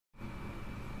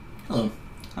Hello,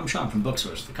 I'm Sean from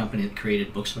Booksource, the company that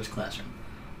created Booksource Classroom.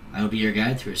 I will be your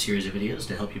guide through a series of videos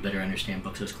to help you better understand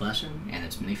Booksource Classroom and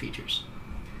its many features.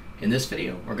 In this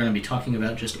video, we're going to be talking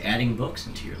about just adding books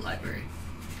into your library.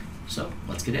 So,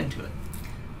 let's get into it.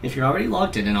 If you're already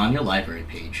logged in and on your library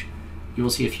page, you will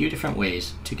see a few different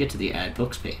ways to get to the Add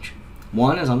Books page.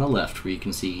 One is on the left where you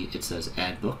can see it says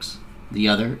Add Books. The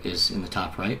other is in the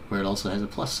top right where it also has a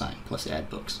plus sign, plus Add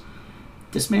Books.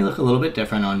 This may look a little bit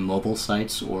different on mobile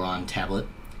sites or on tablet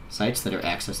sites that are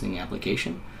accessing the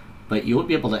application, but you will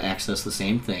be able to access the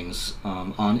same things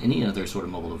on any other sort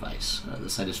of mobile device. The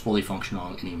site is fully functional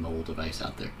on any mobile device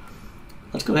out there.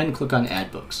 Let's go ahead and click on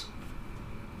Add Books.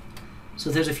 So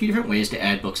there's a few different ways to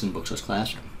add books in Booksource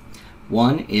Classroom.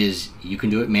 One is you can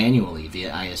do it manually via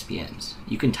ISBNs.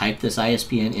 You can type this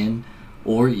ISBN in,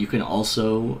 or you can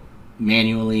also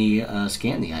manually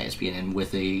scan the ISBN in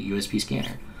with a USB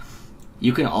scanner.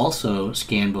 You can also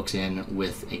scan books in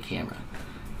with a camera.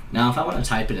 Now if I want to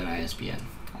type it in ISBN,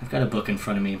 I've got a book in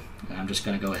front of me and I'm just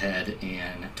going to go ahead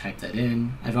and type that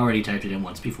in. I've already typed it in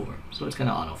once before, so it's going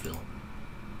to autofill.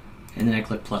 And then I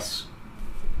click plus.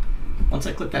 Once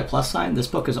I click that plus sign, this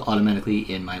book is automatically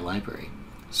in my library.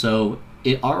 So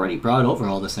it already brought over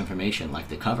all this information, like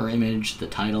the cover image, the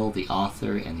title, the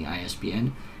author, and the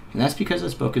ISBN. And that's because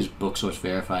this book is Booksource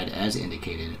verified as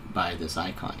indicated by this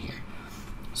icon here.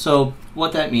 So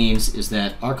what that means is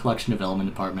that our collection development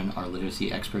department, our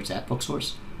literacy experts at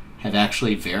Booksource, have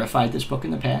actually verified this book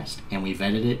in the past, and we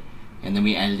vetted it, and then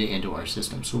we added it into our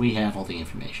system, so we have all the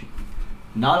information.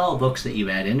 Not all books that you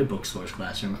add into Booksource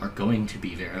Classroom are going to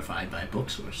be verified by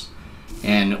Booksource.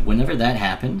 And whenever that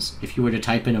happens, if you were to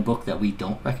type in a book that we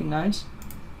don't recognize,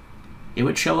 it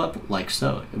would show up like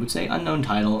so. It would say unknown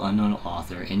title, unknown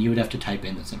author, and you would have to type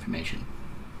in this information.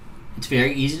 It's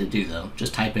very easy to do though.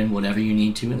 Just type in whatever you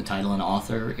need to in the title and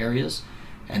author areas,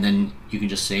 and then you can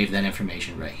just save that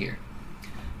information right here.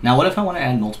 Now what if I want to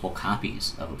add multiple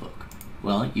copies of a book?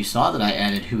 Well, you saw that I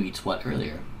added Who Eats What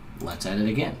earlier. Let's add it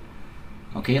again.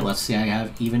 Okay, let's say I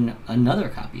have even another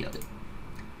copy of it.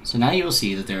 So now you will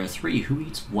see that there are 3 Who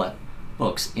Eats What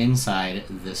books inside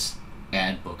this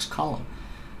Add Books column.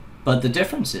 But the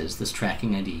difference is this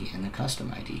tracking ID and the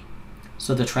custom ID.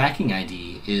 So the tracking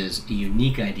ID is a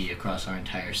unique ID across our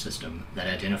entire system that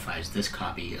identifies this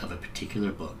copy of a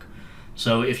particular book.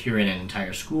 So if you're in an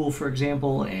entire school, for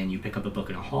example, and you pick up a book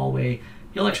in a hallway,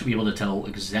 you'll actually be able to tell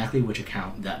exactly which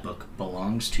account that book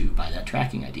belongs to by that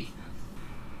tracking ID.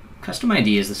 Custom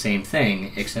ID is the same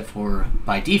thing, except for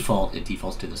by default, it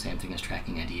defaults to the same thing as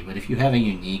tracking ID. But if you have a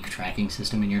unique tracking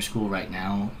system in your school right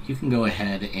now, you can go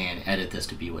ahead and edit this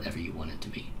to be whatever you want it to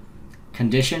be.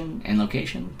 Condition and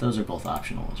location, those are both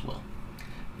optional as well.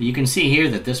 But you can see here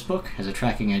that this book has a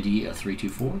tracking ID of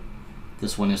 324,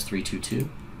 this one is 322,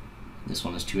 this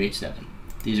one is 287.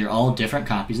 These are all different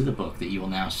copies of the book that you will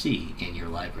now see in your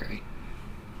library.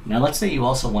 Now let's say you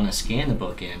also want to scan the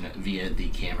book in via the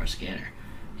camera scanner.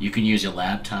 You can use your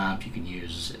laptop, you can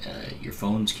use your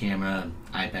phone's camera,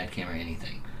 iPad camera,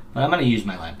 anything. But I'm going to use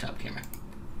my laptop camera.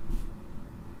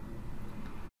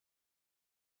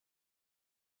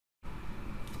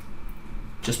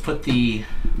 Just put the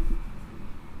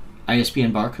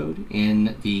ISBN barcode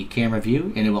in the camera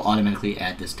view and it will automatically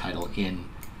add this title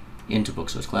into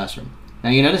Booksource Classroom. Now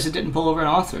you notice it didn't pull over an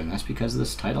author, and that's because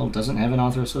this title doesn't have an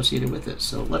author associated with it.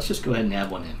 So let's just go ahead and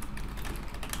add one in.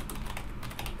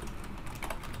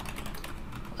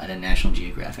 Add a National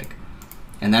Geographic.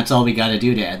 And that's all we got to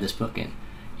do to add this book in.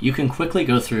 You can quickly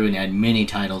go through and add many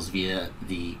titles via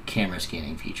the camera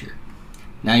scanning feature.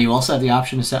 Now you also have the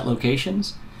option to set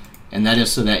locations, and that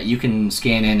is so that you can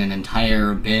scan in an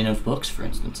entire bin of books, for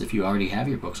instance, if you already have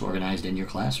your books organized in your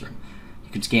classroom.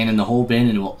 You can scan in the whole bin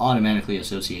and it will automatically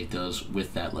associate those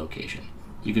with that location.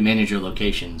 You can manage your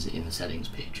locations in the settings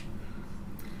page.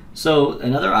 So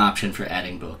another option for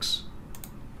adding books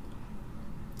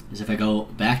is if I go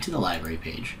back to the library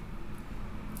page,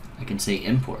 I can say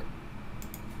import.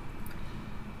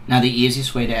 Now the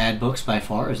easiest way to add books by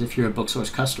far is if you're a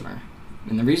Booksource customer.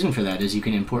 And the reason for that is you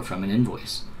can import from an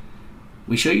invoice.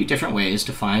 We show you different ways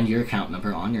to find your account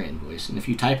number on your invoice, and if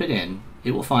you type it in,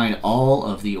 it will find all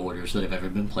of the orders that have ever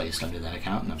been placed under that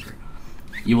account number.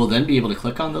 You will then be able to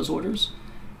click on those orders,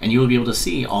 and you will be able to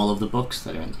see all of the books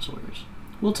that are in those orders.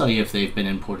 We'll tell you if they've been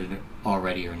imported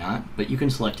already or not, but you can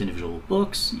select individual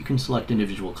books, you can select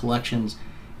individual collections,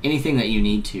 anything that you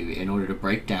need to in order to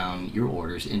break down your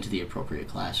orders into the appropriate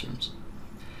classrooms.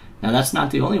 Now that's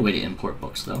not the only way to import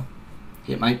books though.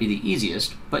 It might be the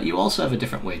easiest, but you also have a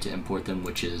different way to import them,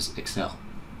 which is Excel.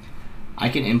 I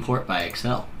can import by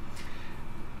Excel.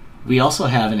 We also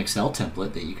have an Excel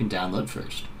template that you can download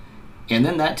first. And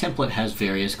then that template has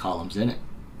various columns in it.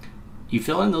 You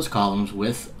fill in those columns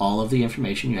with all of the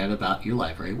information you have about your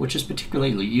library, which is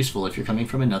particularly useful if you're coming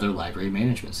from another library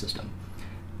management system.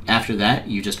 After that,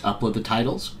 you just upload the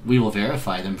titles. We will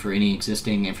verify them for any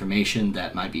existing information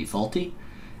that might be faulty.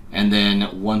 And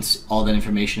then once all that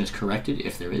information is corrected,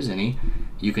 if there is any,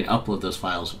 you can upload those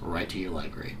files right to your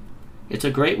library. It's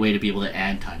a great way to be able to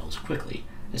add titles quickly,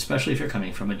 especially if you're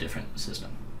coming from a different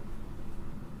system.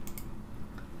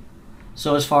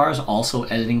 So as far as also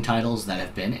editing titles that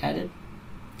have been added,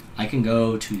 I can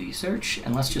go to the search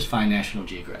and let's just find National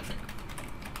Geographic.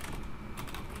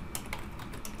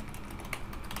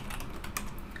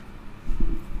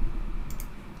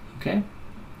 Okay,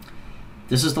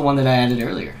 this is the one that I added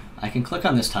earlier. I can click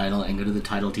on this title and go to the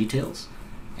title details,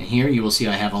 and here you will see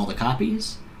I have all the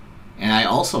copies, and I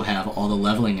also have all the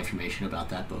leveling information about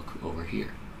that book over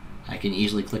here. I can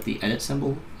easily click the edit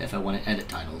symbol if I want to edit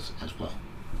titles as well.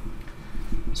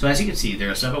 So as you can see,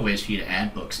 there are several ways for you to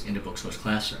add books into Booksource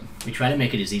Classroom. We try to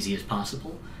make it as easy as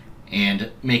possible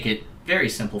and make it very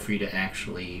simple for you to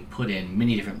actually put in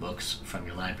many different books from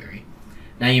your library.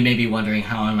 Now you may be wondering,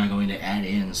 how am I going to add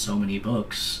in so many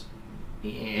books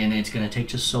and it's going to take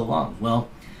just so long? Well,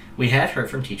 we have heard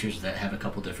from teachers that have a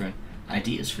couple different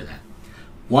ideas for that.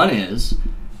 One is,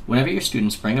 whenever your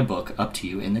students bring a book up to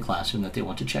you in the classroom that they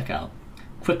want to check out,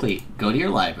 quickly go to your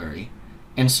library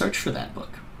and search for that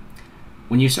book.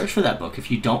 When you search for that book, if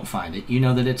you don't find it, you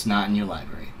know that it's not in your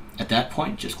library. At that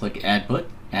point, just click Add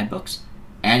Books,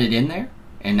 add it in there,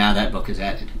 and now that book is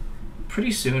added.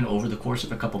 Pretty soon, over the course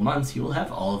of a couple months, you will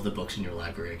have all of the books in your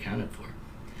library accounted for.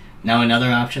 Now,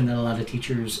 another option that a lot of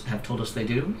teachers have told us they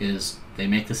do is they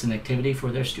make this an activity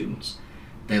for their students.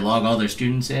 They log all their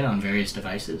students in on various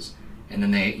devices, and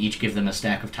then they each give them a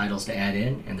stack of titles to add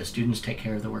in, and the students take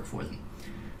care of the work for them.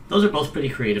 Those are both pretty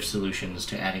creative solutions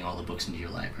to adding all the books into your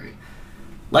library.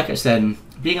 Like I said,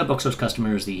 being a Booksource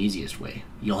customer is the easiest way.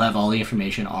 You'll have all the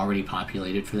information already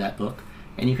populated for that book,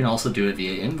 and you can also do it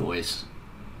via invoice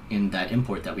in that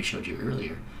import that we showed you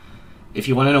earlier. If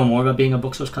you want to know more about being a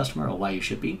Booksource customer or why you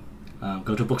should be,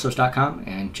 go to booksource.com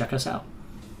and check us out.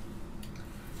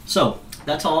 So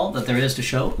that's all that there is to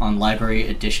show on library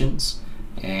additions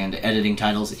and editing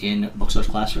titles in Booksource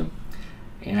Classroom.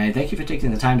 And I thank you for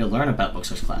taking the time to learn about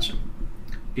Booksource Classroom.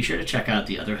 Be sure to check out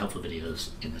the other helpful videos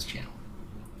in this channel.